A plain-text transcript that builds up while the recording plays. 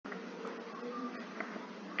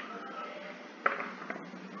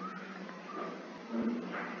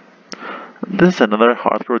This is another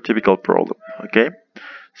hardcore typical problem, okay?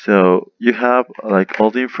 So you have like all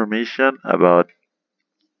the information about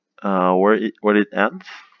where it ends,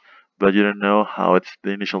 but you don't know how it's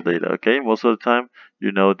the initial data, okay? Most of the time,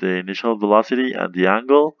 you know the initial velocity and the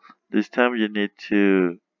angle. This time you need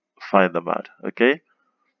to find them out, okay?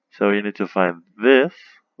 So you need to find this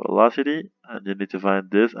velocity and you need to find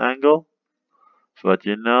this angle, but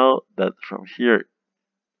you know that from here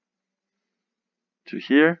to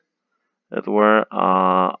here, that were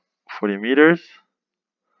 40 meters,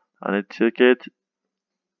 and it took it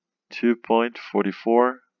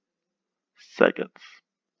 2.44 seconds.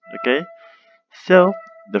 Okay, so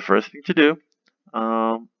the first thing to do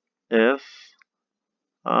is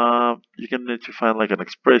you can need to find like an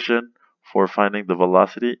expression for finding the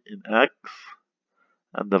velocity in x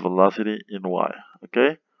and the velocity in y.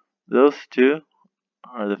 Okay, those two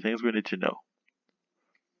are the things we need to know,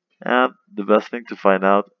 and the best thing to find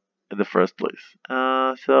out in the first place.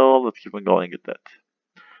 So let's keep on going with that.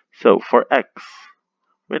 So for x,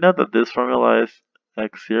 we know that this formula is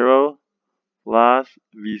x0 plus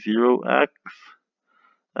v0x,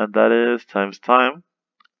 and that is times time.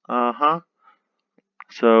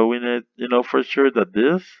 So we need, for sure that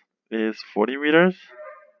this is 40 meters.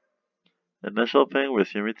 Initial thing, we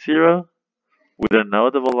assume it's 0. We don't know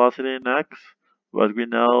the velocity in x, but we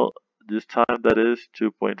know this time that is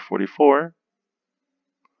 2.44.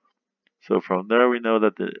 So from there we know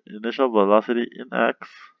that the initial velocity in x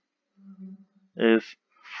is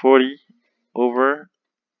 40 over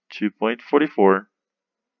 2.44.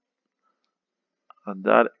 And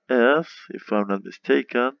that is, if I'm not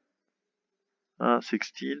mistaken,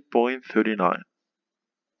 16.39.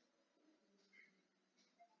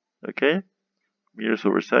 Okay, meters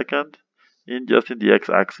over second in just in the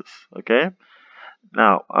x-axis. Okay,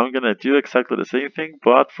 now I'm gonna do exactly the same thing,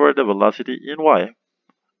 but for the velocity in y,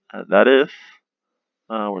 and that is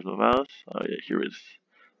where's my mouse? Oh yeah, here it is.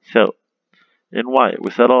 So in y,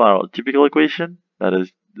 we settle our typical equation. That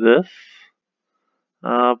is this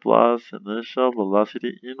plus initial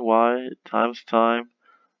velocity in y times time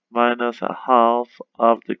minus a half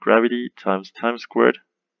of the gravity times time squared.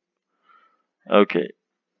 Okay,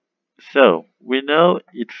 so we know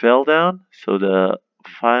it fell down, so the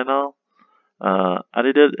final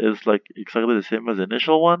attitude is like exactly the same as the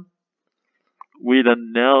initial one. We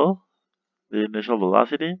don't know the initial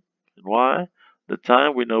velocity and y. The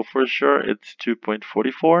time we know for sure it's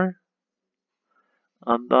 2.44.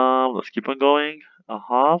 And let's keep on going. A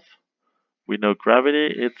half. We know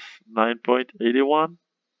gravity it's 9.81.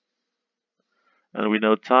 And we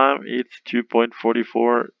know time it's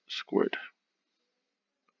 2.44 squared.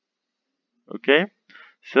 Okay,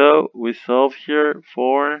 so we solve here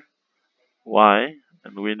for y,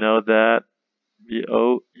 and we know that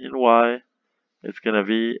VO in y is gonna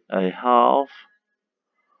be a half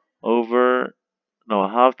over, no, a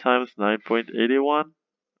half times 9.81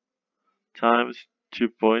 times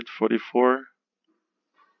 2.44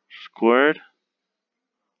 squared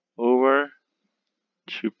over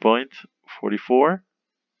 2.44,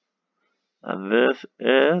 and this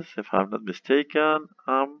is, if I'm not mistaken,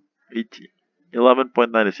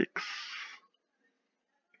 11.96.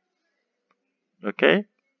 Okay,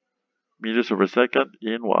 meters over second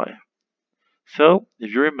in y. So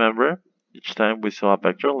if you remember, each time we saw a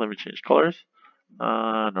vector, let me change colors.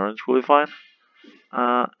 An orange will be fine.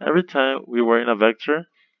 Every time we were in a vector,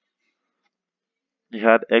 you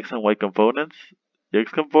had x and y components. The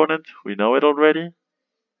x component, we know it already.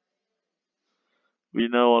 We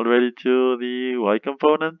know already too the y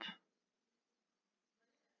component.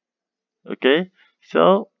 Okay,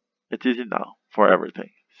 so it's easy now for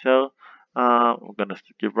everything. So we're gonna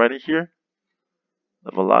keep writing here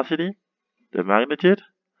the velocity, the magnitude.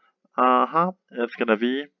 It's gonna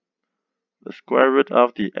be the square root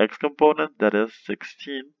of the x component, that is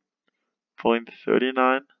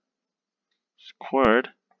 16.39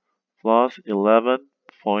 squared plus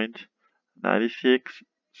 11.96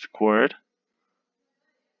 squared.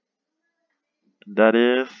 That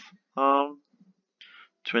is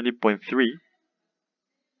 20.3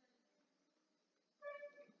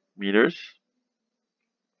 meters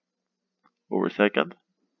over second.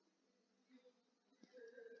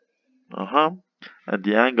 And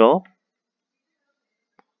the angle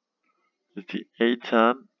is the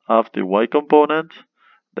A10 of the y component.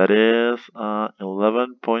 That is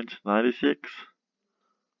 11.96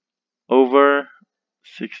 over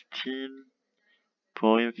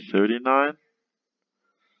 16.39.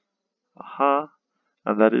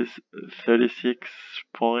 And that is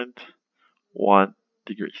 36.1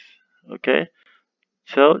 degrees. Okay,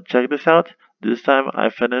 so check this out. This time I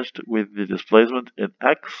finished with the displacement in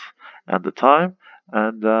x, and the time,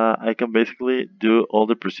 and I can basically do all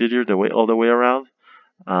the procedure all the way around,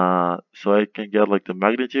 so I can get like the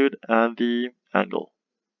magnitude and the angle.